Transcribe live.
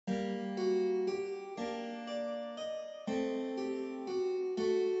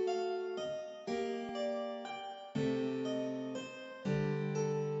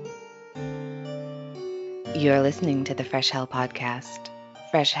You're listening to the Fresh Hell podcast.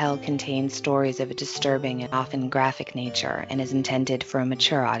 Fresh Hell contains stories of a disturbing and often graphic nature and is intended for a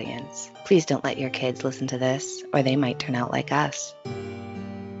mature audience. Please don't let your kids listen to this, or they might turn out like us.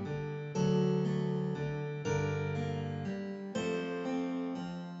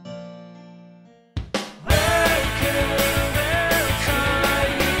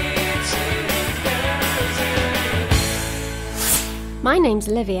 My name's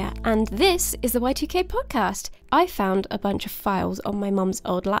Olivia, and this is the Y2K podcast. I found a bunch of files on my mum's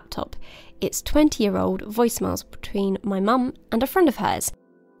old laptop. It's 20-year-old voicemails between my mum and a friend of hers.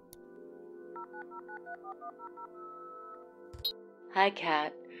 Hi,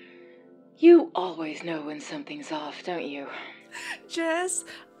 Kat. You always know when something's off, don't you? Jess,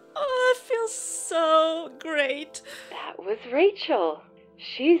 oh, that feels so great. That was Rachel.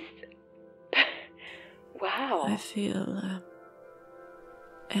 She's... wow. I feel...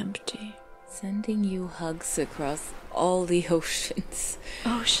 empty. Sending you hugs across all the oceans.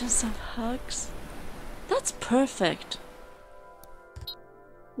 Oceans of hugs? That's perfect.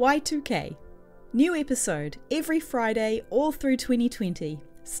 Y2K. New episode every Friday all through 2020,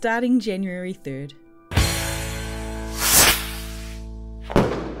 starting January 3rd.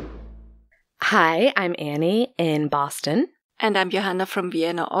 Hi, I'm Annie in Boston. And I'm Johanna from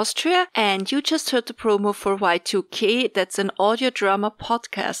Vienna, Austria, and you just heard the promo for Y2K. That's an audio drama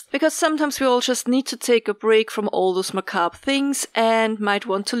podcast, because sometimes we all just need to take a break from all those macabre things and might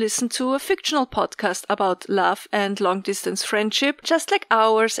want to listen to a fictional podcast about love and long-distance friendship, just like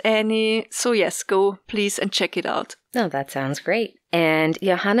ours, Annie. So yes, go please and check it out. Oh, that sounds great. And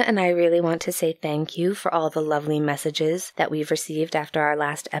Johanna and I really want to say thank you for all the lovely messages that we've received after our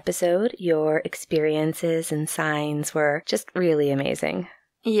last episode. Your experiences and signs were just really amazing.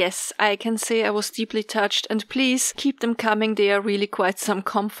 Yes, I can say I was deeply touched, and please keep them coming. They are really quite some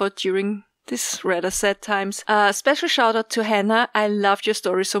comfort during these rather sad times. Special shout out to Hannah. I loved your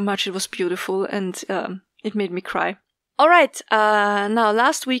story so much. It was beautiful and it made me cry. Alright, now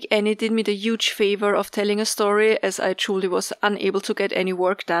last week Annie did me the huge favor of telling a story, as I truly was unable to get any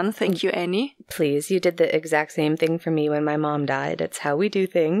work done. Thank you, Annie. Please, you did the exact same thing for me when my mom died. It's how we do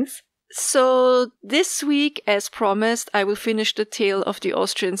things. So this week, as promised, I will finish the tale of the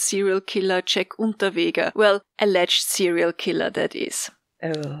Austrian serial killer Jack Unterweger. Well, alleged serial killer, that is.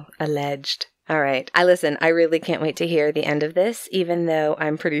 Oh, alleged. All right. I really can't wait to hear the end of this, even though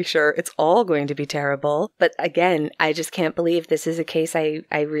I'm pretty sure it's all going to be terrible. But again, I just can't believe this is a case I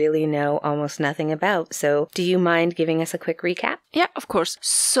really know almost nothing about. So do you mind giving us a quick recap? Yeah, of course.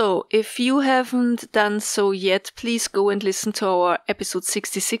 So if you haven't done so yet, please go and listen to our episode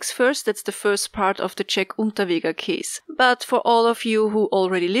 66 first. That's the first part of the Jack Unterweger case. But for all of you who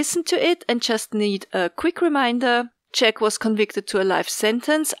already listened to it and just need a quick reminder, Jack was convicted to a life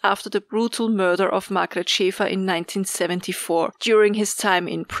sentence after the brutal murder of Margaret Schäfer in 1974. During his time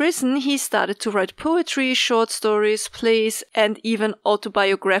in prison, he started to write poetry, short stories, plays, and even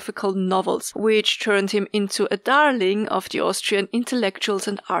autobiographical novels, which turned him into a darling of the Austrian intellectuals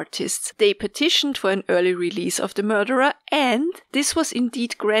and artists. They petitioned for an early release of the murderer, and this was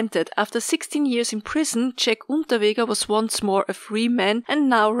indeed granted. After 16 years in prison, Jack Unterweger was once more a free man and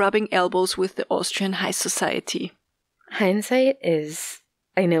now rubbing elbows with the Austrian high society. Hindsight is,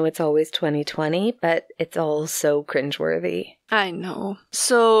 I know it's always 2020, but it's all so cringeworthy. I know.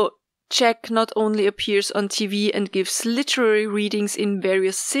 So Jack not only appears on TV and gives literary readings in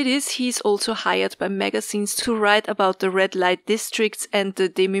various cities, he's also hired by magazines to write about the red light districts and the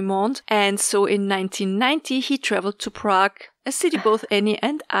demi-monde. And so in 1990, he traveled to Prague, a city both Annie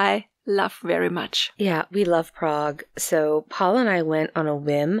and I love very much. Yeah, we love Prague. So Paul and I went on a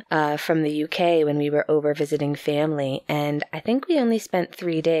whim from the UK when we were over visiting family, and I think we only spent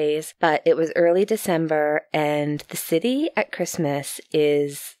 3 days, but it was early December, and the city at Christmas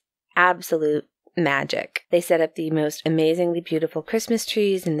is absolute magic. They set up the most amazingly beautiful Christmas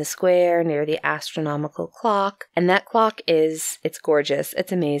trees in the square near the astronomical clock. And that clock it's gorgeous.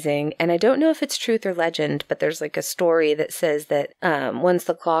 It's amazing. And I don't know if it's truth or legend, but there's like a story that says that once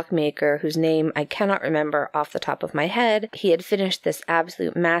the clockmaker, whose name I cannot remember off the top of my head, he had finished this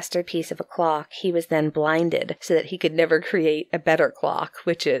absolute masterpiece of a clock, he was then blinded so that he could never create a better clock,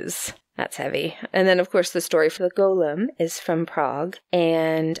 which is... that's heavy. And then, of course, the story for the golem is from Prague.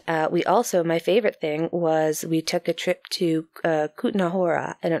 And we also, my favorite thing was we took a trip to Kutna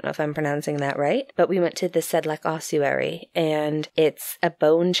Hora. I don't know if I'm pronouncing that right, but we went to the Sedlak ossuary, and it's a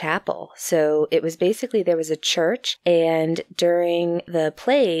bone chapel. So it was basically, there was a church, and during the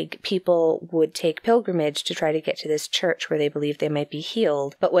plague, people would take pilgrimage to try to get to this church where they believed they might be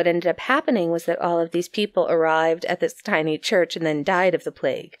healed. But what ended up happening was that all of these people arrived at this tiny church and then died of the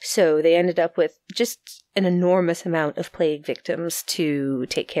plague. So they ended up with just an enormous amount of plague victims to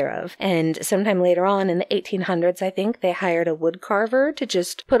take care of. And sometime later on in the 1800s, I think, they hired a wood carver to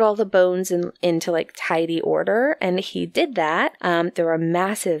just put all the bones into like tidy order. And he did that. There were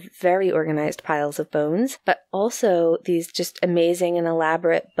massive, very organized piles of bones, but also these just amazing and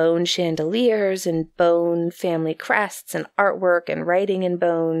elaborate bone chandeliers and bone family crests and artwork and writing in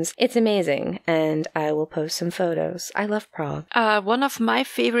bones. It's amazing. And I will post some photos. I love Prague. One of my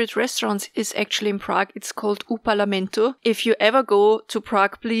favorite restaurants is actually in Prague. It's called U Parlamento. If you ever go to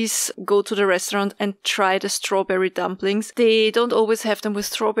Prague, please go to the restaurant and try the strawberry dumplings. They don't always have them with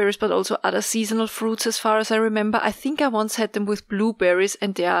strawberries, but also other seasonal fruits as far as I remember. I think I once had them with blueberries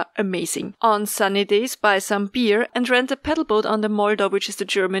and they are amazing. On sunny days, buy some beer and rent a pedal boat on the Moldau, which is the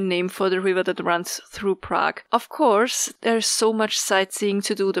German name for the river that runs through Prague. Of course, there's so much sightseeing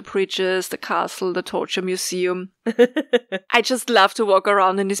to do, the bridges, the castle, the torture museum. I just love to walk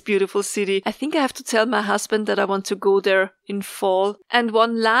around in this beautiful city. I think I have to tell my husband that I want to go there in fall. And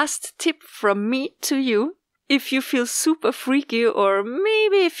one last tip from me to you. If you feel super freaky or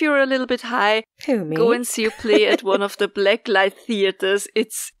maybe if you're a little bit high, go and see a play at one of the blacklight theaters.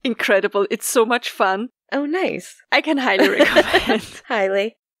 It's incredible. It's so much fun. Oh, nice. I can highly recommend.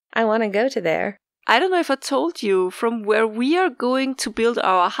 Highly. I want to go to there. I don't know if I told you, from where we are going to build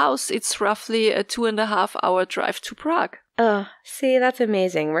our house, it's roughly a 2.5-hour drive to Prague. Oh, see, that's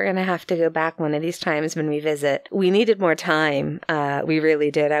amazing. We're going to have to go back one of these times when we visit. We needed more time. We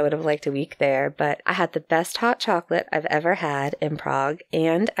really did. I would have liked a week there, but I had the best hot chocolate I've ever had in Prague,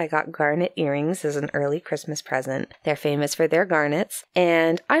 and I got garnet earrings as an early Christmas present. They're famous for their garnets,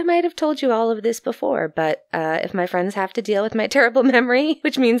 and I might have told you all of this before, but if my friends have to deal with my terrible memory,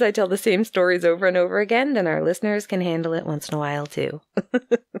 which means I tell the same stories over and over again, then our listeners can handle it once in a while too.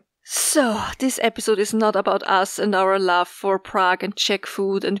 So, this episode is not about us and our love for Prague and Czech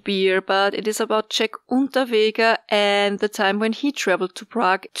food and beer, but it is about Czech Unterweger and the time when he traveled to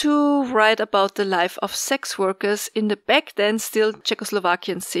Prague to write about the life of sex workers in the back then still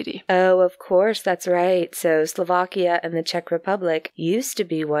Czechoslovakian city. Oh, of course, that's right. So Slovakia and the Czech Republic used to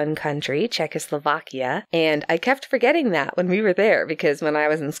be one country, Czechoslovakia, and I kept forgetting that when we were there because when I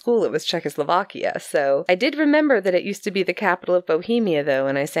was in school it was Czechoslovakia. So I did remember that it used to be the capital of Bohemia though,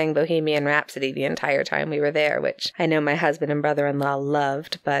 and I sang Bohemian Rhapsody the entire time we were there, which I know my husband and brother-in-law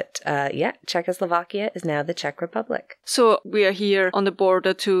loved, but yeah, Czechoslovakia is now the Czech Republic. So we are here on the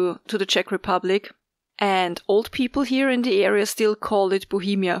border to the Czech Republic, and old people here in the area still call it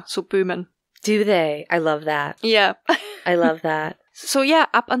Bohemia, so Böhmen. Do they? I love that. Yeah. I love that. So yeah,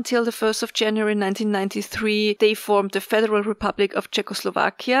 up until the 1st of January 1993, they formed the Federal Republic of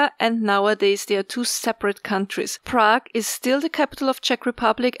Czechoslovakia, and nowadays they are two separate countries. Prague is still the capital of Czech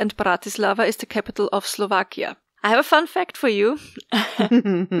Republic and Bratislava is the capital of Slovakia. I have a fun fact for you.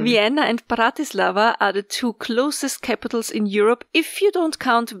 Vienna and Bratislava are the two closest capitals in Europe if you don't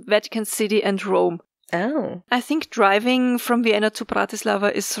count Vatican City and Rome. Oh. I think driving from Vienna to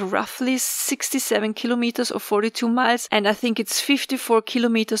Bratislava is roughly 67 kilometers or 42 miles, and I think it's 54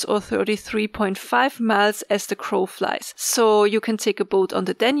 kilometers or 33.5 miles as the crow flies. So you can take a boat on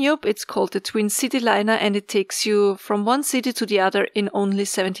the Danube. It's called the Twin City Liner, and it takes you from one city to the other in only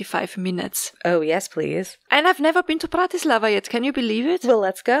 75 minutes. Oh, yes, please. And I've never been to Bratislava yet. Can you believe it? Well,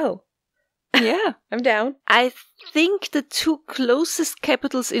 let's go. Yeah. I'm down. I think the two closest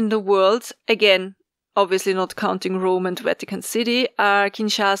capitals in the world, again, obviously not counting Rome and Vatican City, are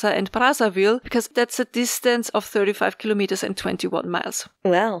Kinshasa and Brazzaville, because that's a distance of 35 kilometers and 21 miles.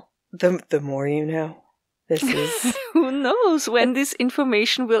 Well, the more you know. This is... Who knows when this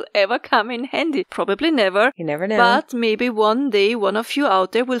information will ever come in handy? Probably never. You never know. But maybe one day one of you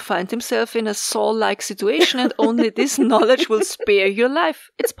out there will find himself in a Saul-like situation and only this knowledge will spare your life.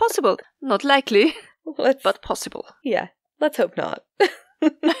 It's possible. Not likely, but possible. Yeah, let's hope not.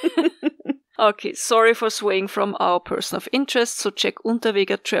 Okay, sorry for swaying from our person of interest. So Czech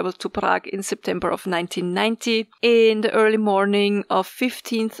Unterweger traveled to Prague in September of 1990. In the early morning of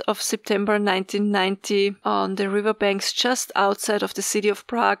 15th of September 1990, on the riverbanks just outside of the city of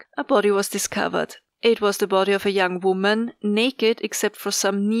Prague, a body was discovered. It was the body of a young woman, naked except for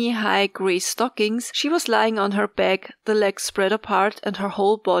some knee-high grey stockings. She was lying on her back, the legs spread apart, and her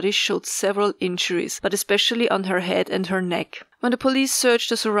whole body showed several injuries, but especially on her head and her neck. When the police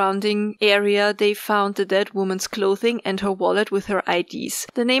searched the surrounding area, they found the dead woman's clothing and her wallet with her IDs.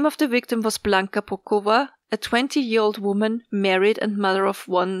 The name of the victim was Blanka Pokova, a 20-year-old woman, married and mother of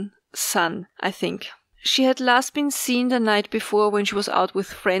one son, I think. She had last been seen the night before when she was out with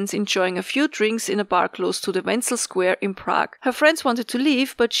friends enjoying a few drinks in a bar close to the Wenzel Square in Prague. Her friends wanted to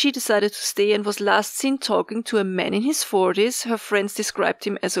leave, but she decided to stay and was last seen talking to a man in his 40s. Her friends described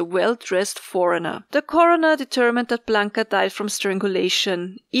him as a well-dressed foreigner. The coroner determined that Blanca died from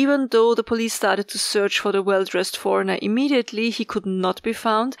strangulation. Even though the police started to search for the well-dressed foreigner immediately, he could not be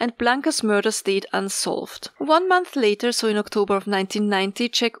found, and Blanca's murder stayed unsolved. 1 month later, so in October of 1990,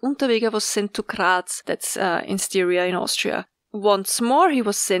 Jack Unterweger was sent to Graz. That's in Styria in Austria. Once more, he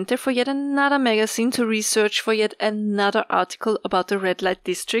was sent there for yet another magazine to research for yet another article about the red light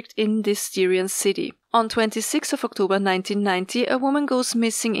district in this Styrian city. On 26th of October 1990, a woman goes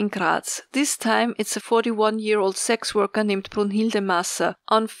missing in Graz. This time, it's a 41-year-old sex worker named Brunhilde Masser.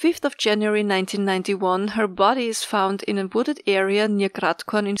 On 5th of January 1991, her body is found in a wooded area near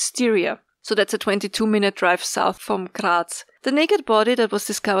Gradkorn in Styria. So that's a 22-minute drive south from Graz. The naked body that was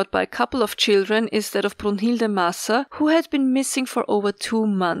discovered by a couple of children is that of Brunhilde Masser, who had been missing for over 2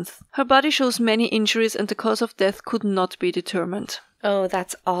 months. Her body shows many injuries and the cause of death could not be determined. Oh,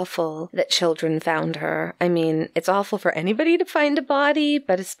 that's awful that children found her. I mean, it's awful for anybody to find a body,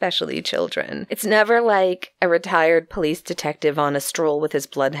 but especially children. It's never like a retired police detective on a stroll with his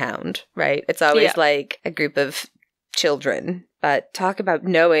bloodhound, right? It's always like a group of children. But talk about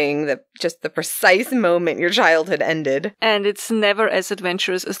knowing just the precise moment your childhood ended. And it's never as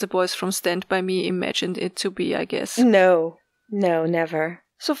adventurous as the boys from Stand By Me imagined it to be, I guess. No, never.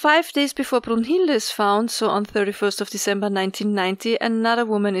 So 5 days before Brunhilde is found, so on 31st of December 1990, another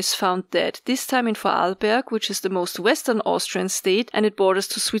woman is found dead, this time in Vorarlberg, which is the most western Austrian state, and it borders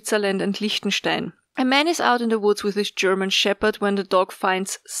to Switzerland and Liechtenstein. A man is out in the woods with his German shepherd when the dog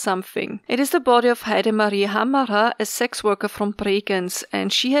finds something. It is the body of Heidemarie Hammerer, a sex worker from Bregenz,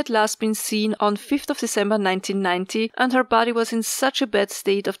 and she had last been seen on 5th of December 1990, and her body was in such a bad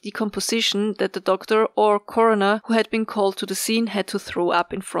state of decomposition that the doctor or coroner who had been called to the scene had to throw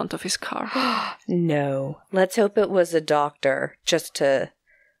up in front of his car. No. Let's hope it was a doctor, just to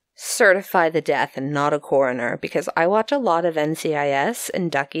certify the death and not a coroner, because I watch a lot of NCIS and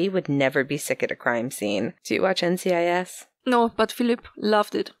Ducky would never be sick at a crime scene. Do you watch NCIS? No, but Philip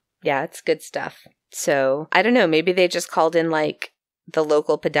loved it. Yeah, it's good stuff. So, I don't know, maybe they just called in like the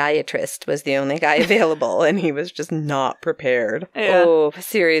local podiatrist was the only guy available and he was just not prepared. Yeah. Oh,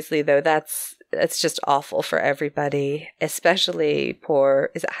 seriously though, that's just awful for everybody, especially poor,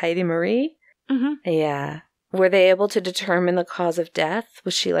 is it Heidemarie? Mm-hmm. Yeah. Were they able to determine the cause of death?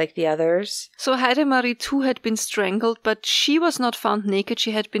 Was she like the others? So Heidemarie too had been strangled, but she was not found naked.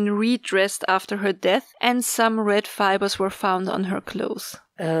 She had been redressed after her death, and some red fibers were found on her clothes.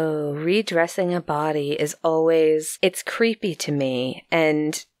 Oh, redressing a body is always, it's creepy to me.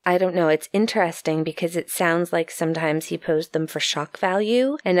 And I don't know, it's interesting because it sounds like sometimes he posed them for shock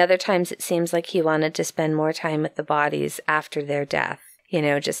value, and other times it seems like he wanted to spend more time with the bodies after their death. You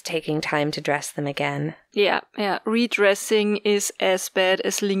know, just taking time to dress them again. Yeah. Redressing is as bad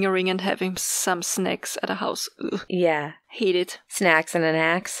as lingering and having some snacks at a house. Ugh. Yeah. Hate it. Snacks and an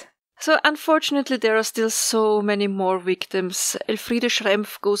axe. So unfortunately there are still so many more victims. Elfriede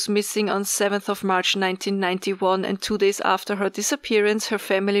Schrempf goes missing on 7th of March 1991, and 2 days after her disappearance her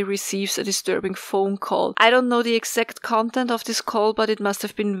family receives a disturbing phone call. I don't know the exact content of this call, but it must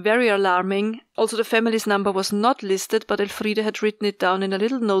have been very alarming. Also the family's number was not listed, but Elfriede had written it down in a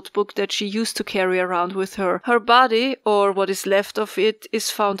little notebook that she used to carry around with her. Her body, or what is left of it,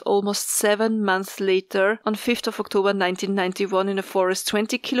 is found almost 7 months later, on 5th of October 1991 in a forest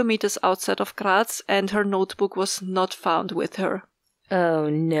 20 kilometers outside of Graz, and her notebook was not found with her. Oh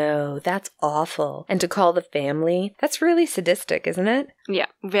no, that's awful. And to call the family, that's really sadistic, isn't it? Yeah,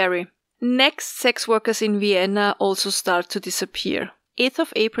 very. Next, sex workers in Vienna also start to disappear. 8th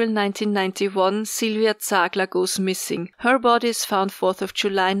of April 1991, Silvia Zagler goes missing. Her body is found 4th of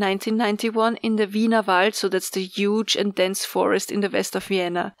July 1991 in the Wiener Wald, so that's the huge and dense forest in the west of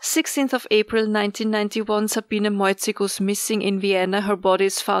Vienna. 16th of April 1991, Sabine Moitzi goes missing in Vienna. Her body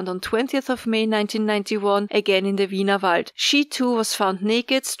is found on 20th of May 1991, again in the Wiener Wald. She too was found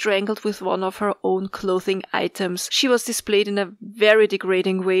naked, strangled with one of her own clothing items. She was displayed in a very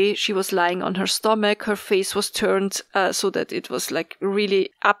degrading way. She was lying on her stomach, her face was turned so that it was like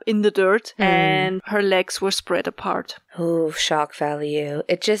really up in the dirt, and her legs were spread apart. Oh, shock value.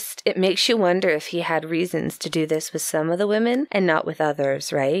 It makes you wonder if he had reasons to do this with some of the women and not with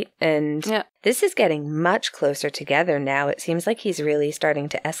others, right? And This is getting much closer together now. It seems like he's really starting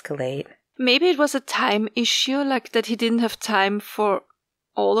to escalate. Maybe it was a time issue, like that he didn't have time for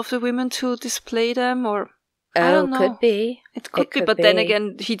all of the women to display them, or I don't know. Could be. It could be, but then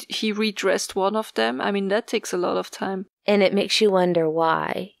again, he redressed one of them. I mean, that takes a lot of time. And it makes you wonder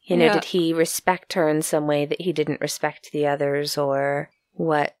why. You know, Yeah. did he respect her in some way that he didn't respect the others, or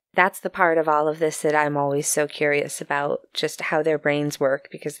what? That's the part of all of this that I'm always so curious about, just how their brains work,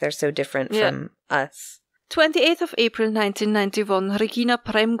 because they're so different from us. 28th of April 1991, Regina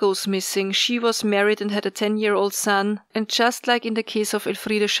Prem goes missing. She was married and had a 10-year-old son. And just like in the case of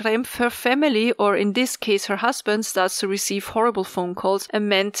Elfriede Schrempf, her family, or in this case her husband, starts to receive horrible phone calls. A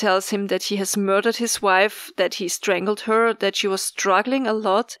man tells him that he has murdered his wife, that he strangled her, that she was struggling a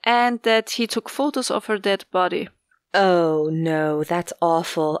lot, and that he took photos of her dead body. Oh, no, that's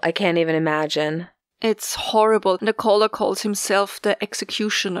awful. I can't even imagine. It's horrible. The caller calls himself the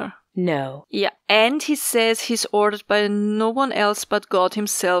executioner. No. Yeah, and he says he's ordered by no one else but God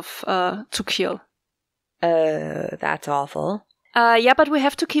himself to kill. That's awful. Yeah, but we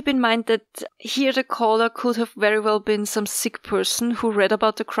have to keep in mind that here the caller could have very well been some sick person who read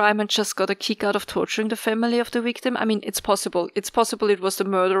about the crime and just got a kick out of torturing the family of the victim. I mean, it's possible. It's possible it was the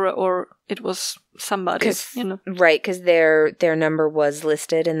murderer or it was somebody, you know. Right, because their number was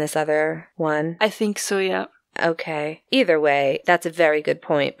listed in this other one. I think so, yeah. Okay. Either way, that's a very good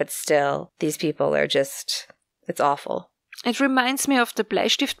point, but still, these people are just, it's awful. It reminds me of the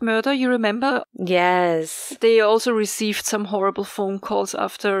Bleistift murder, you remember? Yes. They also received some horrible phone calls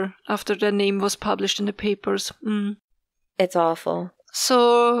after their name was published in the papers. It's awful.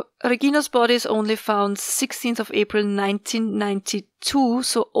 So, Regina's body is only found 16th of April 1992,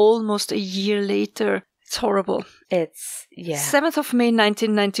 so almost a year later. It's horrible. It's, yeah. 7th of May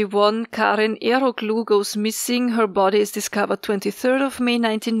 1991, Karin Eroglu goes missing. Her body is discovered 23rd of May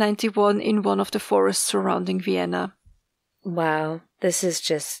 1991 in one of the forests surrounding Vienna. Wow. This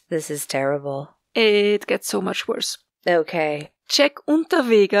is terrible. It gets so much worse. Okay. Jack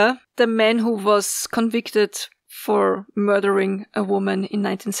Unterweger, the man who was convicted for murdering a woman in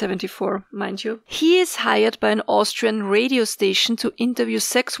 1974, mind you. He is hired by an Austrian radio station to interview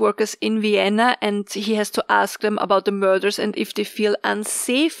sex workers in Vienna, and he has to ask them about the murders and if they feel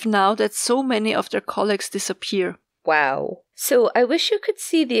unsafe now that so many of their colleagues disappear. Wow. So I wish you could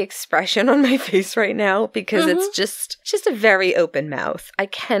see the expression on my face right now, because it's just a very open mouth. I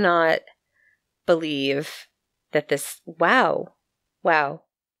cannot believe that this... Wow.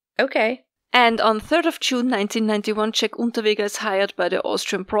 Okay. And on 3rd of June 1991, Jack Unterweger is hired by the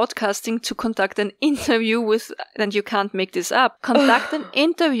Austrian Broadcasting to conduct an interview with, and you can't make this up, conduct an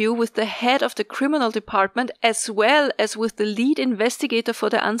interview with the head of the criminal department as well as with the lead investigator for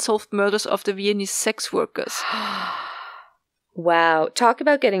the unsolved murders of the Viennese sex workers. Wow. Talk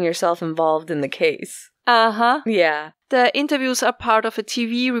about getting yourself involved in the case. Uh-huh. Yeah. The interviews are part of a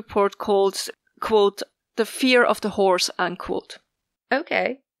TV report called, quote, The Fear of the Horse, unquote.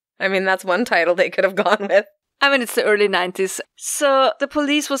 Okay. I mean, that's one title they could have gone with. I mean, it's the early 90s. So the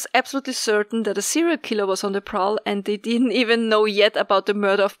police was absolutely certain that a serial killer was on the prowl, and they didn't even know yet about the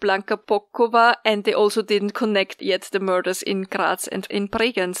murder of Blanka Pokova, and they also didn't connect yet the murders in Graz and in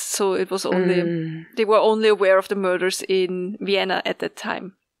Bregenz. So it was only, they were only aware of the murders in Vienna at that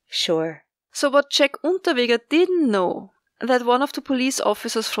time. Sure. So what Jack Unterweger didn't know, that one of the police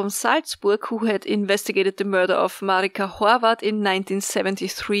officers from Salzburg who had investigated the murder of Marika Horvath in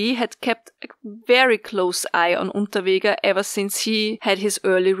 1973 had kept a very close eye on Unterweger ever since he had his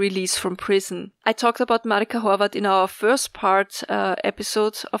early release from prison. I talked about Marika Horvath in our first part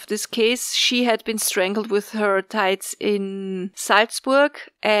episode of this case. She had been strangled with her tights in Salzburg,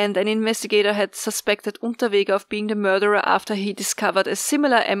 and an investigator had suspected Unterweger of being the murderer after he discovered a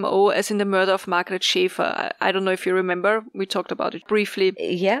similar MO as in the murder of Margaret Schäfer. I don't know if you remember. We talked about it briefly.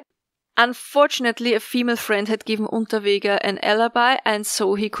 Yep. Unfortunately, a female friend had given Unterweger an alibi, and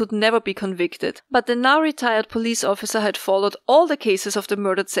so he could never be convicted. But the now retired police officer had followed all the cases of the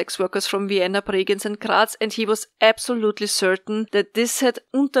murdered sex workers from Vienna, Bregenz and Graz, and he was absolutely certain that this had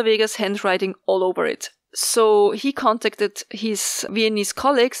Unterweger's handwriting all over it. So he contacted his Viennese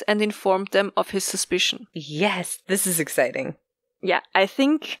colleagues and informed them of his suspicion. Yes, this is exciting. Yeah, I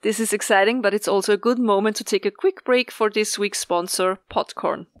think this is exciting, but it's also a good moment to take a quick break for this week's sponsor,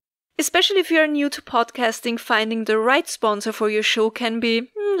 Podcorn. Especially if you're new to podcasting, finding the right sponsor for your show can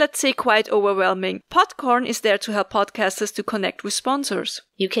be, let's say, quite overwhelming. Podcorn is there to help podcasters to connect with sponsors.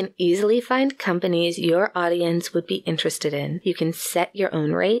 You can easily find companies your audience would be interested in. You can set your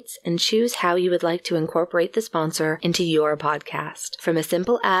own rates and choose how you would like to incorporate the sponsor into your podcast. From a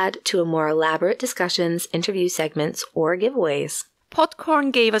simple ad to a more elaborate discussions, interview segments, or giveaways.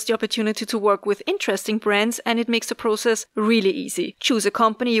 Podcorn gave us the opportunity to work with interesting brands, and it makes the process really easy. Choose a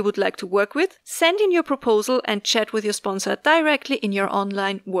company you would like to work with, send in your proposal, and chat with your sponsor directly in your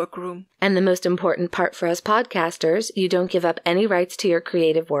online workroom. And the most important part for us podcasters, you don't give up any rights to your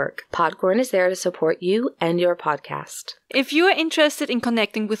creative work. Podcorn is there to support you and your podcast. If you are interested in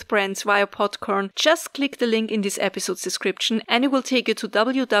connecting with brands via Podcorn, just click the link in this episode's description and it will take you to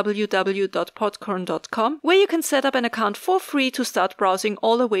www.podcorn.com, where you can set up an account for free to start browsing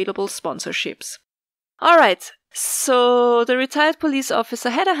all available sponsorships. Alright, so the retired police officer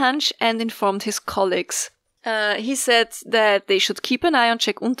had a hunch and informed his colleagues. He said that they should keep an eye on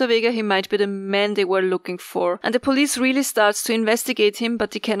Jack Unterweger. He might be the man they were looking for. And the police really starts to investigate him,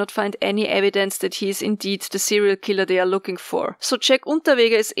 but they cannot find any evidence that he is indeed the serial killer they are looking for. So Jack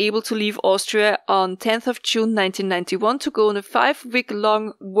Unterweger is able to leave Austria on 10th of June 1991 to go on a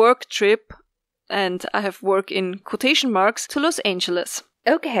 5-week-long work trip, and I have work in quotation marks, to Los Angeles.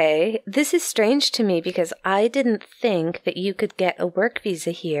 Okay, this is strange to me because I didn't think that you could get a work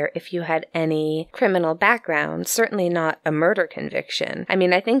visa here if you had any criminal background, certainly not a murder conviction. I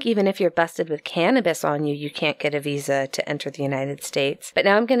mean, I think even if you're busted with cannabis on you, you can't get a visa to enter the United States. But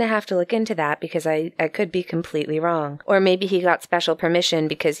now I'm going to have to look into that because I could be completely wrong. Or maybe he got special permission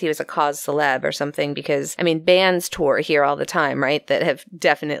because he was a cause celeb or something because, I mean, bands tour here all the time, right, that have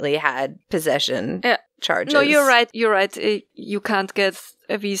definitely had possession. Yeah. Charges. No, you're right. You can't get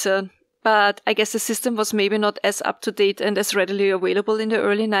a visa. But I guess the system was maybe not as up-to-date and as readily available in the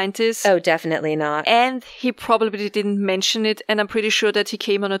early 90s. Oh, definitely not. And he probably didn't mention it. And I'm pretty sure that he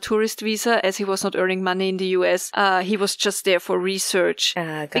came on a tourist visa as he was not earning money in the US. He was just there for research.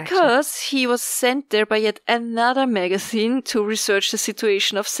 Gotcha. Because he was sent there by yet another magazine to research the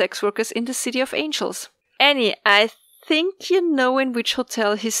situation of sex workers in the City of Angels. Annie, I think you know in which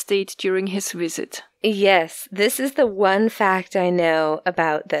hotel he stayed during his visit. Yes, this is the one fact I know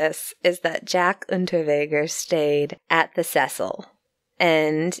about this, is that Jack Unterweger stayed at the Cecil.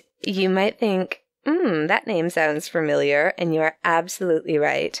 And you might think, that name sounds familiar, and you are absolutely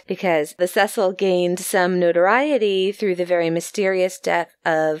right, because the Cecil gained some notoriety through the very mysterious death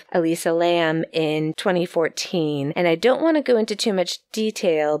of Elisa Lam in 2014. And I don't want to go into too much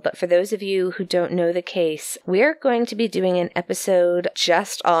detail, but for those of you who don't know the case, we're going to be doing an episode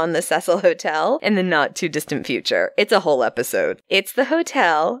just on the Cecil Hotel in the not too distant future. It's a whole episode. It's the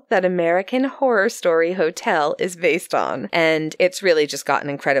hotel that American Horror Story Hotel is based on, and it's really just got an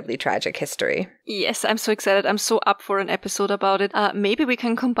incredibly tragic history. Yes, I'm so excited. I'm so up for an episode about it. Maybe we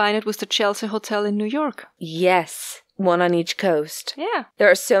can combine it with the Chelsea Hotel in New York. Yes, one on each coast. Yeah.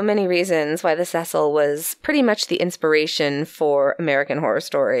 There are so many reasons why the Cecil was pretty much the inspiration for American Horror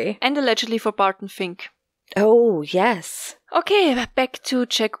Story. And allegedly for Barton Fink. Oh, yes. Okay, back to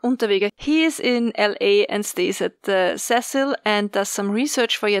Jack Unterweger. He is in LA and stays at the Cecil and does some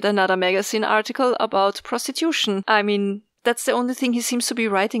research for yet another magazine article about prostitution. I mean, that's the only thing he seems to be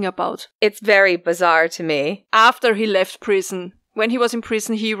writing about. It's very bizarre to me. After he left prison. When he was in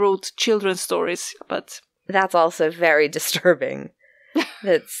prison, he wrote children's stories, but... That's also very disturbing.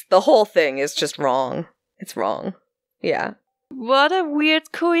 The whole thing is just wrong. It's wrong. Yeah. What a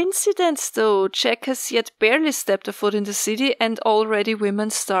weird coincidence, though. Jack has yet barely stepped a foot in the city, and already women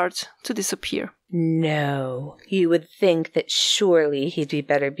start to disappear. No. You would think that surely he'd be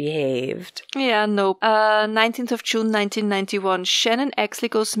better behaved. Yeah, nope. 19th of June 1991, Shannon Exley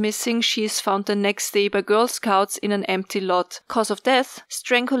goes missing. She is found the next day by Girl Scouts in an empty lot. Cause of death,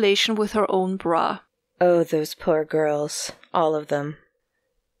 strangulation with her own bra. Oh, those poor girls. All of them.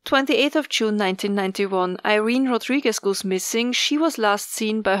 28th of June 1991, Irene Rodriguez goes missing. She was last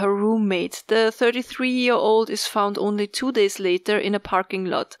seen by her roommate. The 33-year-old is found only 2 days later in a parking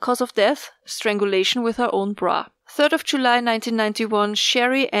lot. Cause of death, strangulation with her own bra. 3rd of July 1991,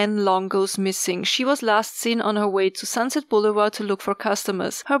 Sherry Ann Long goes missing. She was last seen on her way to Sunset Boulevard to look for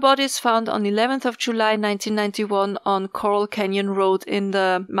customers. Her body is found on 11th of July 1991 on Coral Canyon Road in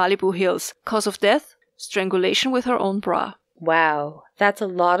the Malibu Hills. Cause of death, strangulation with her own bra. Wow, that's a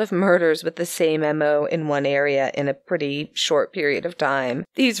lot of murders with the same MO in one area in a pretty short period of time.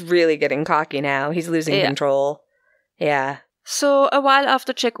 He's really getting cocky now. He's losing control. Yeah. So, a while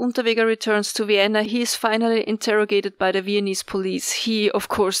after Jack Unterweger returns to Vienna, he is finally interrogated by the Viennese police. He, of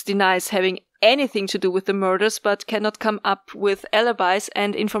course, denies having anything to do with the murders, but cannot come up with alibis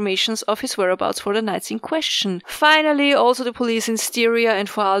and informations of his whereabouts for the nights in question. Finally, also the police in Styria and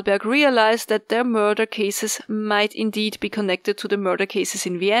Vorarlberg realized that their murder cases might indeed be connected to the murder cases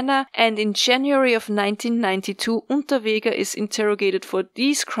in Vienna, and in January of 1992, Unterweger is interrogated for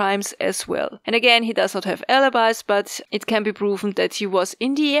these crimes as well. And again, he does not have alibis, but it can be proven that he was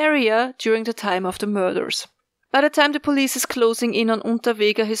in the area during the time of the murders. By the time the police is closing in on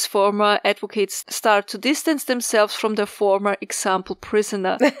Unterweger, his former advocates start to distance themselves from their former example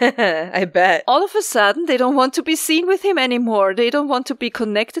prisoner. I bet. All of a sudden, they don't want to be seen with him anymore. They don't want to be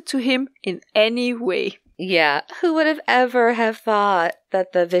connected to him in any way. Yeah, who would have ever have thought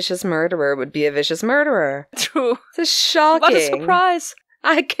that the vicious murderer would be a vicious murderer? True. It's shocking. What a surprise.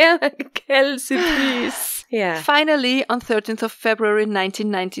 I can't. Quelle surprise. Yeah. Finally, on 13th of February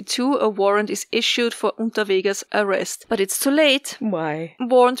 1992, a warrant is issued for Unterweger's arrest. But it's too late. Why?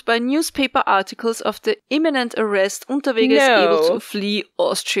 Warned by newspaper articles of the imminent arrest, Unterweger is able to flee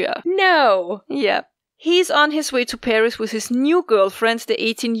Austria. No. Yeah. He's on his way to Paris with his new girlfriend, the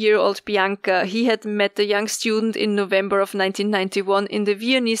 18-year-old Bianca. He had met the young student in November of 1991 in the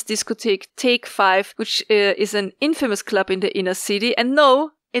Viennese discotheque Take 5, which is an infamous club in the inner city. And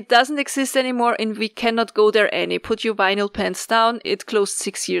no, it doesn't exist anymore and we cannot go there any. Put your vinyl pants down. It closed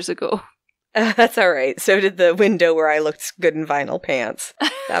 6 years ago. That's all right. So did the window where I looked good in vinyl pants.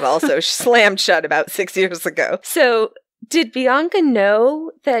 That also slammed shut about 6 years ago. So... did Bianca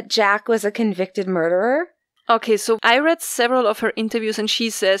know that Jack was a convicted murderer? Okay, so I read several of her interviews and she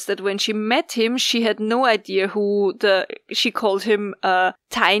says that when she met him, she had no idea who she called him a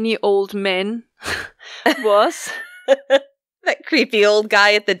tiny old man was. That creepy old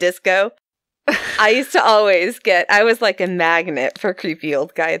guy at the disco. I used to always I was like a magnet for creepy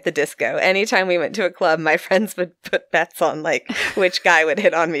old guy at the disco. Anytime we went to a club, my friends would put bets on like which guy would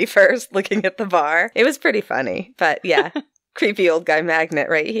hit on me first looking at the bar. It was pretty funny, but yeah, creepy old guy magnet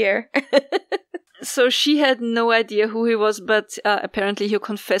right here. So she had no idea who he was, but apparently he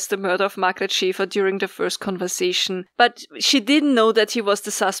confessed the murder of Margaret Schäfer during the first conversation. But she didn't know that he was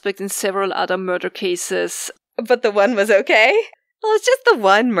the suspect in several other murder cases. But the one was okay? Well, it's just the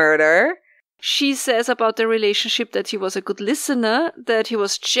one murder. She says about the relationship that he was a good listener, that he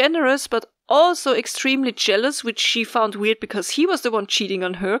was generous, but also extremely jealous, which she found weird because he was the one cheating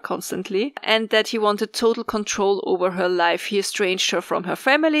on her constantly, and that he wanted total control over her life. He estranged her from her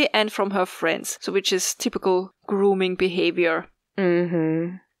family and from her friends, so which is typical grooming behavior.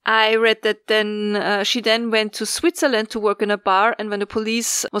 Mm-hmm. I read that then she then went to Switzerland to work in a bar, and when the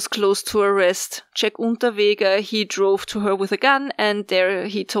police was close to arrest Jack Unterweger, he drove to her with a gun, and there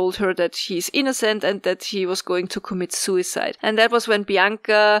he told her that he's innocent and that he was going to commit suicide. And that was when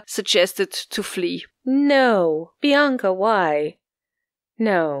Bianca suggested to flee. No. Bianca, why?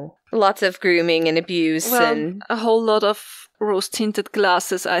 No. Lots of grooming and abuse and... a whole lot of rose-tinted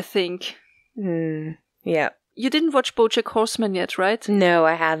glasses, I think. Yeah. You didn't watch BoJack Horseman yet, right? No,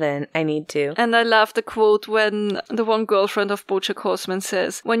 I haven't. I need to. And I love the quote when the one girlfriend of BoJack Horseman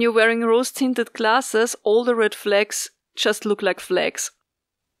says, "When you're wearing rose-tinted glasses, all the red flags just look like flags."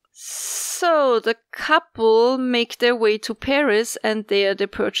 So the couple make their way to Paris, and there they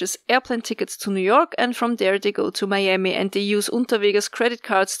purchase airplane tickets to New York, and from there they go to Miami, and they use Unterweger's credit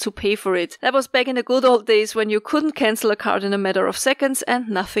cards to pay for it. That was back in the good old days when you couldn't cancel a card in a matter of seconds and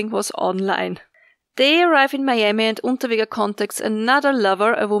nothing was online. They arrive in Miami and Unterweger contacts another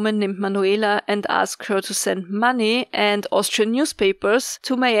lover, a woman named Manuela, and asks her to send money and Austrian newspapers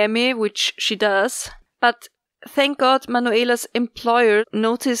to Miami, which she does. But thank God Manuela's employer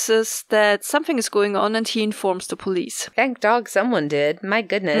notices that something is going on and he informs the police. Thank dog someone did. My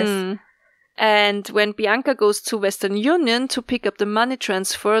goodness. And when Bianca goes to Western Union to pick up the money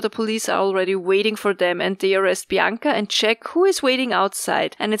transfer, the police are already waiting for them and they arrest Bianca and Jack, who is waiting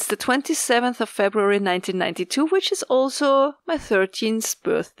outside. And it's the 27th of February 1992, which is also my 13th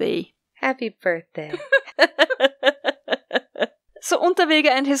birthday. Happy birthday. So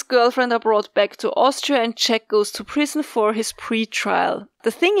Unterweger and his girlfriend are brought back to Austria and Jack goes to prison for his pre-trial. The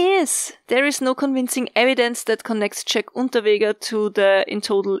thing is, there is no convincing evidence that connects Jack Unterweger to the, in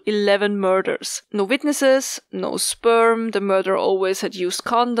total, 11 murders. No witnesses, no sperm, the murderer always had used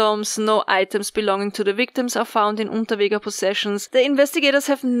condoms, no items belonging to the victims are found in Unterweger possessions. The investigators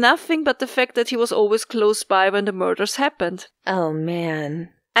have nothing but the fact that he was always close by when the murders happened. Oh, man.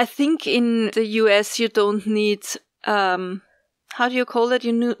 I think in the US you don't need... how do you call it?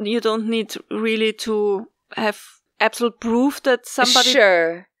 You don't need really to have absolute proof that somebody...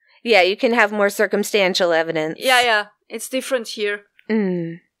 Sure. Yeah, you can have more circumstantial evidence. Yeah. It's different here.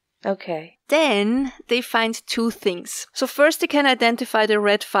 Okay. Then they find two things. So first they can identify the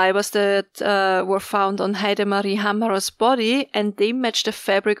red fibers that were found on Heidemarie Hammerer's body, and they match the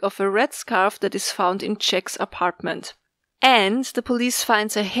fabric of a red scarf that is found in Jack's apartment. And the police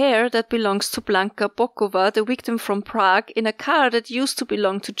finds a hair that belongs to Blanka Bokova, the victim from Prague, in a car that used to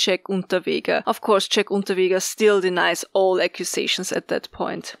belong to Jack Unterweger. Of course, Jack Unterweger still denies all accusations at that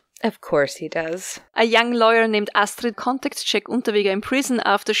point. Of course he does. A young lawyer named Astrid contacts Jack Unterweger in prison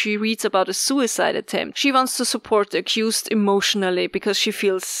after she reads about a suicide attempt. She wants to support the accused emotionally because she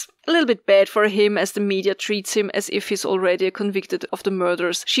feels a little bit bad for him as the media treats him as if he's already convicted of the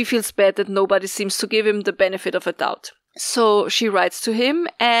murders. She feels bad that nobody seems to give him the benefit of a doubt. So she writes to him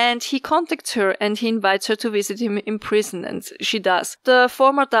and he contacts her and he invites her to visit him in prison, and she does. The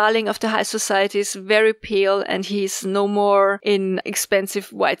former darling of the high society is very pale and he's no more in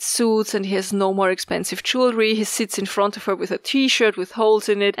expensive white suits and he has no more expensive jewelry. He sits in front of her with a t-shirt with holes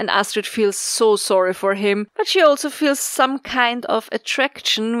in it, and Astrid feels so sorry for him. But she also feels some kind of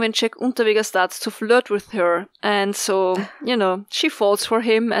attraction when Jack Unterweger starts to flirt with her. And so, she falls for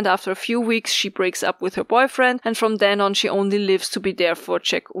him, and after a few weeks she breaks up with her boyfriend, and from then on she only lives to be there for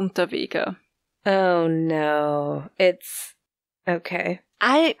Jack Unterweger. Oh no. It's okay.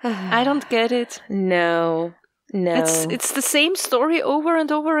 I don't get it. No. It's the same story over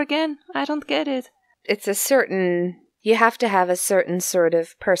and over again. I don't get it. You have to have a certain sort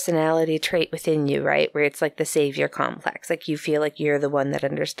of personality trait within you, right? Where it's like the savior complex. Like you feel like you're the one that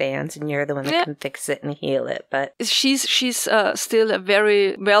understands and you're the one that can fix it and heal it. But she's still a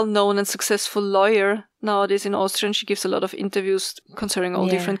very well-known and successful lawyer nowadays in Austria, and she gives a lot of interviews concerning all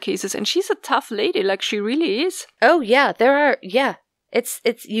different cases. And she's a tough lady, like she really is. Oh yeah,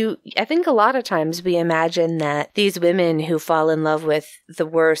 It's you. I think a lot of times we imagine that these women who fall in love with the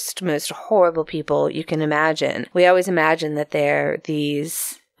worst, most horrible people you can imagine, we always imagine that they're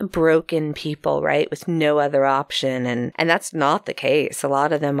these broken people, right, with no other option, and that's not the case. A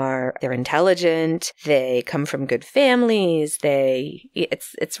lot of them they're intelligent, they come from good families,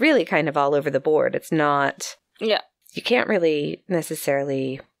 it's really kind of all over the board. It's not, you can't really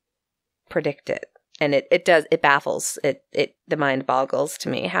necessarily predict it. And it baffles, the mind boggles to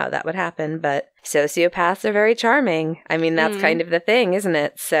me how that would happen. But sociopaths are very charming. I mean, that's kind of the thing, isn't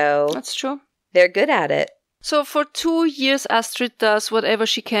it? So that's true. They're good at it. So for 2 years, Astrid does whatever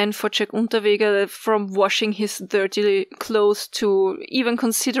she can for Jack Unterweger, from washing his dirty clothes to even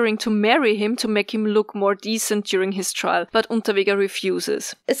considering to marry him to make him look more decent during his trial. But Unterweger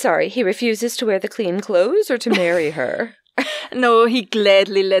refuses. Sorry, he refuses to wear the clean clothes or to marry her? No, he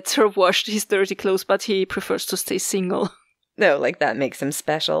gladly lets her wash his dirty clothes, but he prefers to stay single. No, like that makes him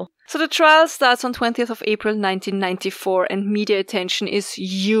special. So the trial starts on 20th of April 1994, and media attention is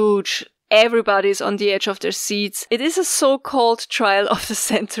huge. Everybody's on the edge of their seats. It is a so-called trial of the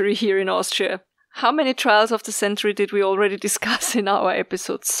century here in Austria. How many trials of the century did we already discuss in our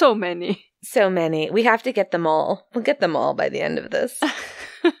episode? So many. So many. We have to get them all. We'll get them all by the end of this.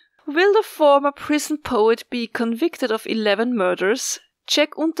 Will the former prison poet be convicted of 11 murders?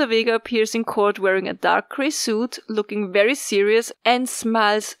 Jack Unterweger appears in court wearing a dark grey suit, looking very serious, and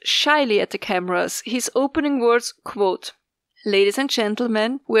smiles shyly at the cameras. His opening words, quote, "Ladies and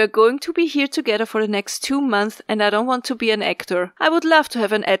gentlemen, we are going to be here together for the next 2 months, and I don't want to be an actor. I would love to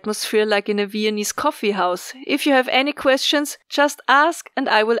have an atmosphere like in a Viennese coffee house. If you have any questions, just ask and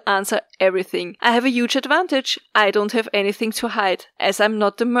I will answer everything. I have a huge advantage. I don't have anything to hide, as I'm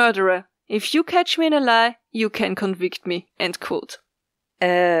not the murderer. If you catch me in a lie, you can convict me." End quote.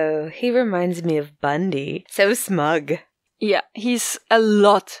 Oh, he reminds me of Bundy. So smug. Yeah, he's a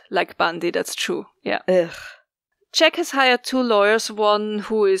lot like Bundy, that's true. Yeah. Ugh. Jack has hired 2 lawyers, one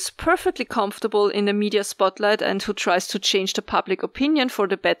who is perfectly comfortable in the media spotlight and who tries to change the public opinion for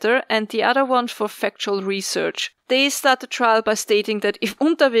the better, and the other one for factual research. They start the trial by stating that if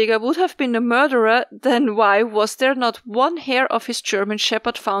Unterweger would have been the murderer, then why was there not one hair of his German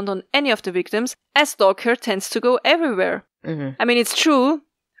Shepherd found on any of the victims, as dog hair tends to go everywhere? Mm-hmm. I mean, it's true.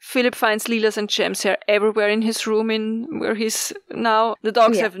 Philip finds lilas and gems hair everywhere in his room where he's now. The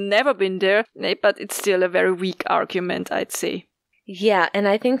dogs have never been there, but it's still a very weak argument, I'd say. Yeah, and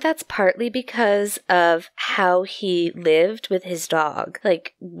I think that's partly because of how he lived with his dog.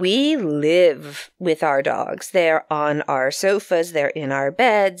 Like, we live with our dogs. They're on our sofas, they're in our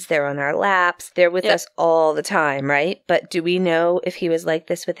beds, they're on our laps, they're with us all the time, right? But do we know if he was like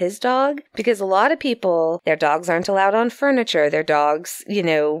this with his dog? Because a lot of people, their dogs aren't allowed on furniture. Their dogs,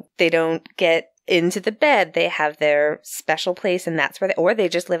 they don't get into the bed. They have their special place, and that's where or they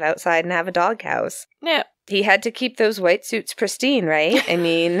just live outside and have a doghouse. Yeah. He had to keep those white suits pristine, right? I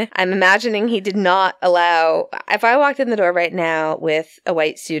mean, I'm imagining he did not allow... If I walked in the door right now with a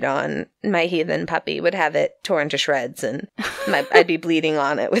white suit on, my heathen puppy would have it torn to shreds and I'd be bleeding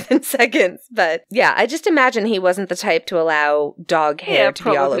on it within seconds. But yeah, I just imagine he wasn't the type to allow dog hair to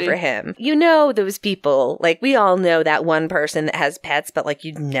be all over him. You know those people. Like, we all know that one person that has pets, but like,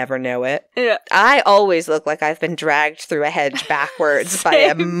 you'd never know it. Yeah. I always look like I've been dragged through a hedge backwards by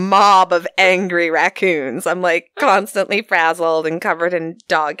a mob of angry raccoons. wounds. I'm like constantly frazzled and covered in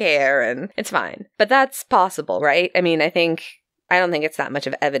dog hair, and it's fine. But that's possible, right? I mean, I don't think it's that much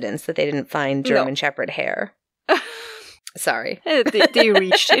of evidence that they didn't find German Shepherd hair. Sorry. They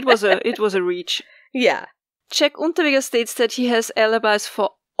reached. It was a reach. Yeah. Jack Unterweger states that he has alibis for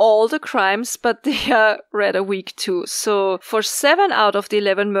all the crimes, but they are rather weak too. So for 7 out of the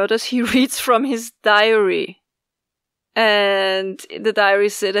 11 murders, he reads from his diary. And the diary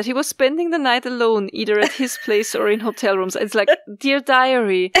said that he was spending the night alone, either at his place or in hotel rooms. It's like, dear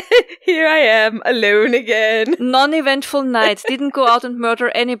diary. Here I am, alone again. Non-eventful night. Didn't go out and murder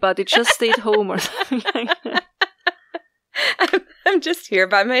anybody, just stayed home or something like that. I'm just here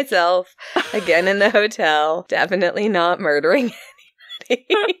by myself, again in the hotel. Definitely not murdering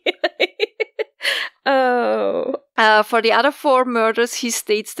anybody. Oh. For the other 4 murders, he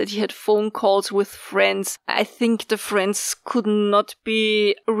states that he had phone calls with friends. I think the friends could not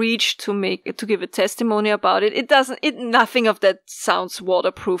be reached to give a testimony about it. Nothing of that sounds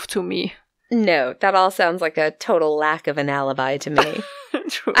waterproof to me. No, that all sounds like a total lack of an alibi to me.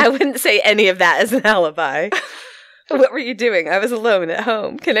 True. I wouldn't say any of that as an alibi. What were you doing? I was alone at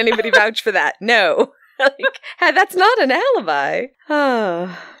home. Can anybody vouch for that? No. That's not an alibi.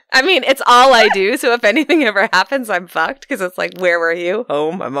 Oh. I mean, it's all I do, so if anything ever happens, I'm fucked, because it's like, where were you?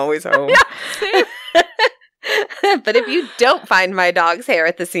 Home. I'm always home. Yeah, but if you don't find my dog's hair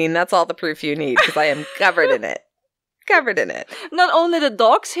at the scene, that's all the proof you need, because I am covered in it. Covered in it. Not only the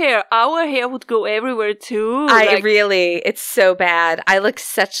dog's hair, our hair would go everywhere too. It's so bad. I look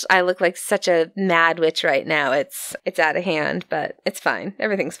like such a mad witch right now. It's out of hand, but it's fine.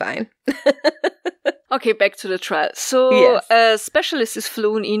 Everything's fine. Okay, back to the trial. So, yes. A specialist is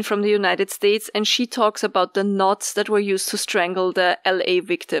flown in from the United States, and she talks about the knots that were used to strangle the LA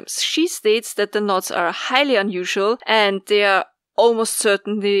victims. She states that the knots are highly unusual, and they are almost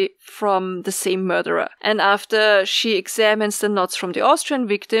certainly from the same murderer. And after she examines the knots from the Austrian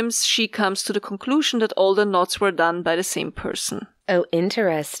victims, she comes to the conclusion that all the knots were done by the same person. Oh,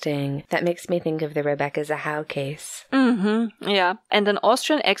 interesting. That makes me think of the Rebecca Zahau case. Mm-hmm, yeah. And an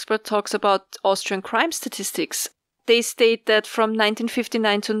Austrian expert talks about Austrian crime statistics. They state that from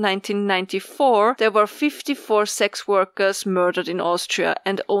 1959 to 1994, there were 54 sex workers murdered in Austria,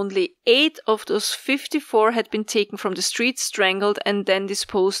 and only 8 of those 54 had been taken from the streets, strangled, and then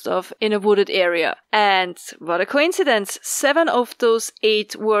disposed of in a wooded area. And what a coincidence! 7 of those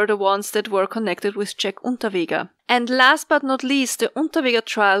 8 were the ones that were connected with Jack Unterweger. And last but not least, the Unterweger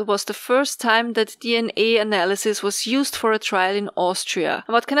trial was the first time that DNA analysis was used for a trial in Austria.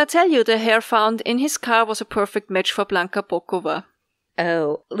 And what can I tell you? The hair found in his car was a perfect match for Blanka Bokova.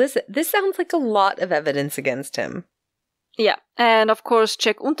 Oh, listen, this sounds like a lot of evidence against him. Yeah, and of course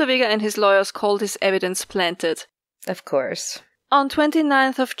Jack Unterweger and his lawyers called his evidence planted. Of course. On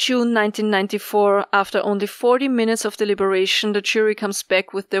 29th of June 1994, after only 40 minutes of deliberation, the jury comes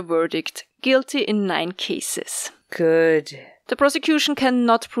back with their verdict: guilty in 9 cases. Good. The prosecution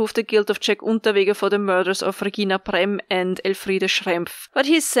cannot prove the guilt of Jack Unterweger for the murders of Regina Prem and Elfriede Schrempf, but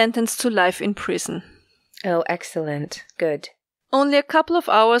he is sentenced to life in prison. Oh, excellent. Good. Only a couple of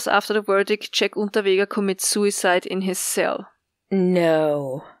hours after the verdict, Jack Unterweger commits suicide in his cell.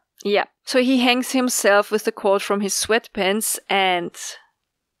 No. Yeah, so he hangs himself with the cord from his sweatpants, and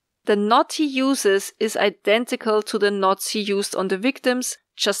the knot he uses is identical to the knots he used on the victims,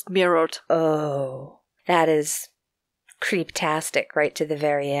 just mirrored. Oh, that is creeptastic right to the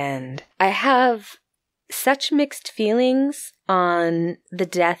very end. I have such mixed feelings on the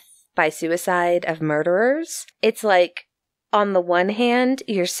death by suicide of murderers. It's like, on the one hand,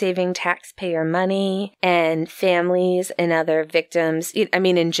 you're saving taxpayer money and families and other victims. I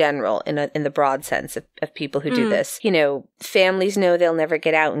mean, in general, in the broad sense of people who do this. You know, families know they'll never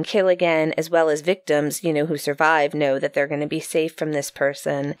get out and kill again, as well as victims, you know, who survive know that they're going to be safe from this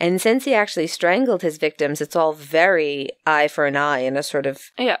person. And since he actually strangled his victims, it's all very eye for an eye in a sort of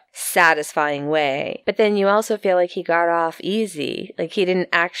satisfying way. But then you also feel like he got off easy. Like he didn't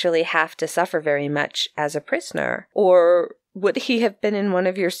actually have to suffer very much as a prisoner. Or would he have been in one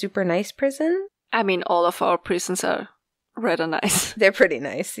of your super nice prisons? I mean, all of our prisons are rather nice. They're pretty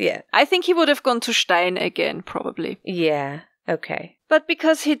nice, yeah. I think he would have gone to Stein again, probably. Yeah, okay. But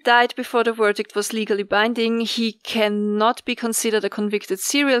because he died before the verdict was legally binding, he cannot be considered a convicted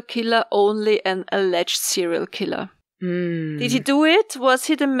serial killer, only an alleged serial killer. Did he do it? Was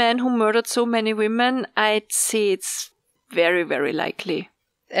he the man who murdered so many women? I'd say it's very, very likely.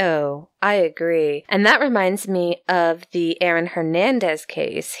 Oh, I agree. And that reminds me of the Aaron Hernandez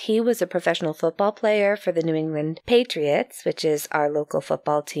case. He was a professional football player for the New England Patriots, which is our local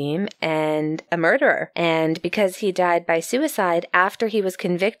football team, and a murderer. And because he died by suicide after he was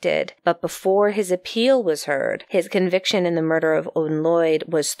convicted, but before his appeal was heard, his conviction in the murder of Owen Lloyd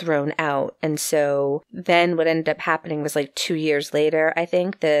was thrown out. And so then what ended up happening was like 2 years later, I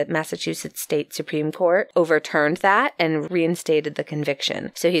think, the Massachusetts State Supreme Court overturned that and reinstated the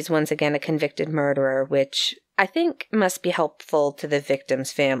conviction. So he's once again a convicted murderer, which I think must be helpful to the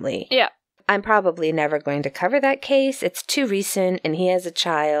victim's family. Yeah. I'm probably never going to cover that case. It's too recent and he has a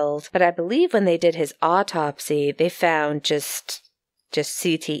child. But I believe when they did his autopsy, they found just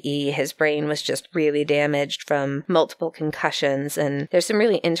CTE. His brain was just really damaged from multiple concussions. And there's some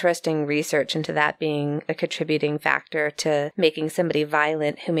really interesting research into that being a contributing factor to making somebody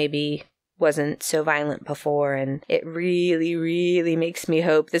violent who maybe wasn't so violent before. And it really, really makes me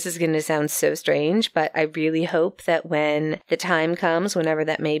hope, this is going to sound so strange, but I really hope that when the time comes, whenever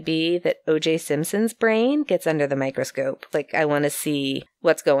that may be, that O.J. Simpson's brain gets under the microscope. Like, I want to see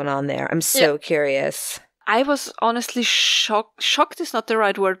what's going on there. I'm so curious. I was honestly shocked. Shocked is not the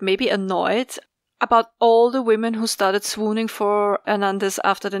right word, maybe annoyed about all the women who started swooning for Hernandez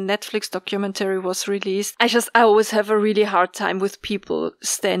after the Netflix documentary was released. I always have a really hard time with people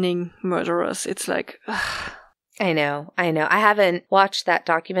standing murderers. It's like, ugh. I know. I haven't watched that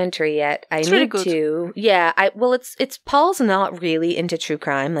documentary yet. It's need really good. to. Yeah. It's Paul's not really into true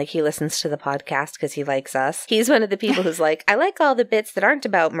crime. Like, he listens to the podcast because he likes us. He's one of the people who's like, I like all the bits that aren't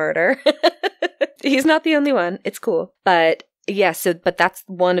about murder. He's not the only one. It's cool. But yeah, but that's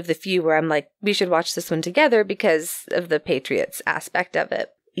one of the few where I'm like, we should watch this one together because of the Patriots aspect of it.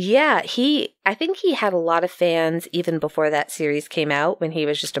 Yeah, I think he had a lot of fans even before that series came out when he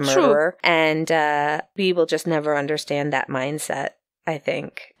was just a murderer. True. And we will just never understand that mindset, I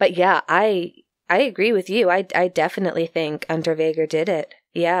think. But yeah, I agree with you. I definitely think Unterweger did it.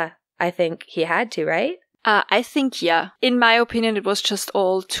 Yeah, I think he had to, right? I think, yeah. In my opinion, it was just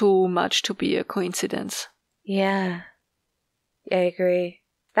all too much to be a coincidence. Yeah, I agree.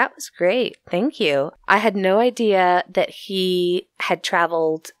 That was great. Thank you. I had no idea that he had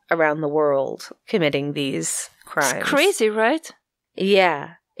traveled around the world committing these crimes. It's crazy, right?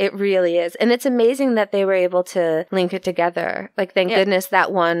 Yeah, it really is. And it's amazing that they were able to link it together. Like, thank goodness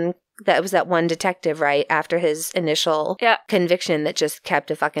that one detective, right, after his initial conviction that just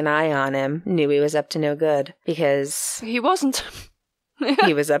kept a fucking eye on him, knew he was up to no good. Because he wasn't.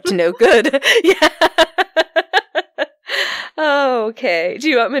 He was up to no good. Yeah. Oh, okay. Do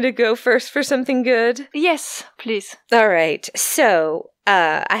you want me to go first for something good? Yes, please. All right. So,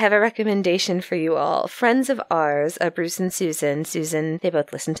 I have a recommendation for you all. Friends of ours, Bruce and Susan. Susan, they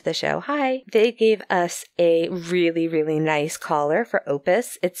both listen to the show. Hi. They gave us a really, really nice collar for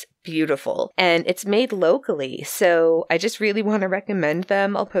Opus. It's beautiful. And it's made locally. So I just really want to recommend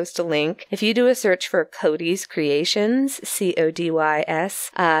them. I'll post a link. If you do a search for Cody's Creations,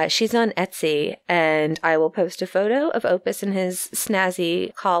 Codys, she's on Etsy. And I will post a photo of Opus and his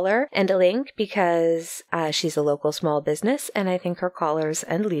snazzy collar and a link because she's a local small business. And I think her collars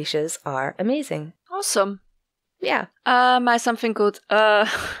and leashes are amazing. Awesome. Yeah. My something good.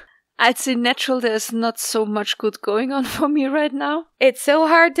 I'd say natural, there's not so much good going on for me right now. It's so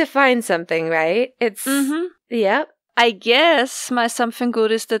hard to find something, right? It's, Yep. I guess my something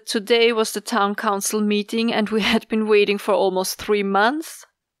good is that today was the town council meeting and we had been waiting for almost 3 months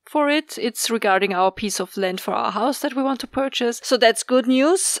for it. It's regarding our piece of land for our house that we want to purchase. So that's good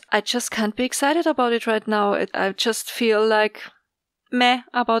news. I just can't be excited about it right now. I just feel like meh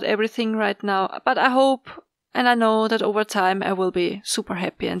about everything right now. But I hope and I know that over time I will be super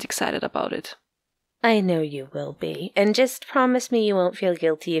happy and excited about it. I know you will be. And just promise me you won't feel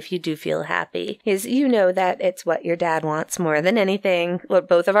guilty if you do feel happy. Because you know that it's what your dad wants more than anything. What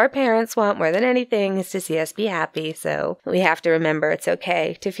both of our parents want more than anything is to see us be happy. So we have to remember it's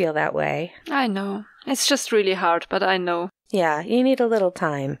okay to feel that way. I know. It's just really hard, but I know. Yeah, you need a little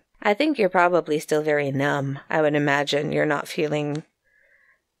time. I think you're probably still very numb. I would imagine you're not feeling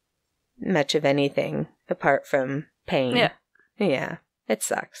much of anything apart from pain. Yeah, it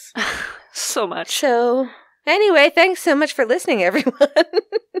sucks. So much. So, anyway, thanks so much for listening, everyone.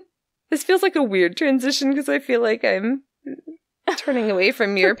 This feels like a weird transition because I feel like I'm turning away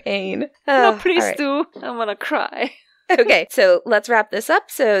from your pain. No, please do. I'm gonna cry. Okay, so let's wrap this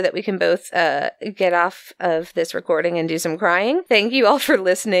up so that we can both get off of this recording and do some crying. Thank you all for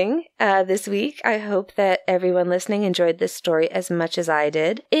listening this week. I hope that everyone listening enjoyed this story as much as I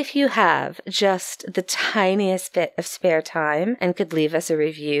did. If you have just the tiniest bit of spare time and could leave us a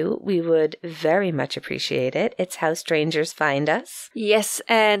review, we would very much appreciate it. It's how strangers find us. Yes,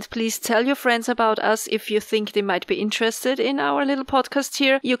 and please tell your friends about us if you think they might be interested in our little podcast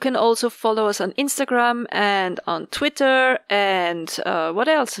here. You can also follow us on Instagram and on Twitter and what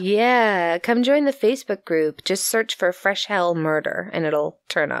else? Yeah, come join the Facebook group. Just search for Fresh Hell Murder and it'll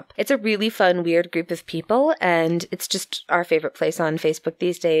turn up. It's a really fun, weird group of people and it's just our favorite place on Facebook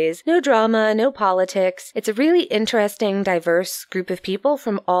these days. No drama, no politics. It's a really interesting, diverse group of people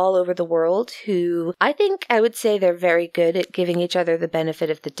from all over the world who I would say they're very good at giving each other the benefit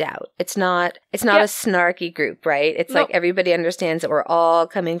of the doubt. It's not a snarky group, right? It's like everybody understands that we're all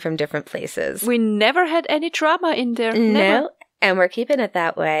coming from different places. We never had any drama in there. Never. No. And we're keeping it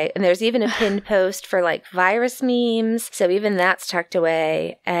that way. And there's even a pinned post for like virus memes. So even that's tucked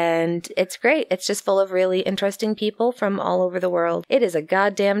away. And it's great. It's just full of really interesting people from all over the world. It is a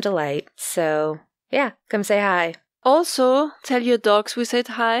goddamn delight. So yeah, come say hi. Also, tell your dogs we said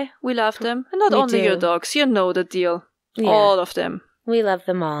hi. We love them. And not only your dogs. You know the deal. Yeah. All of them. We love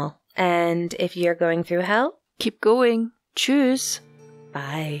them all. And if you're going through hell, keep going. Tschüss.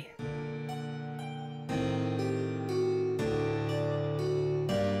 Bye.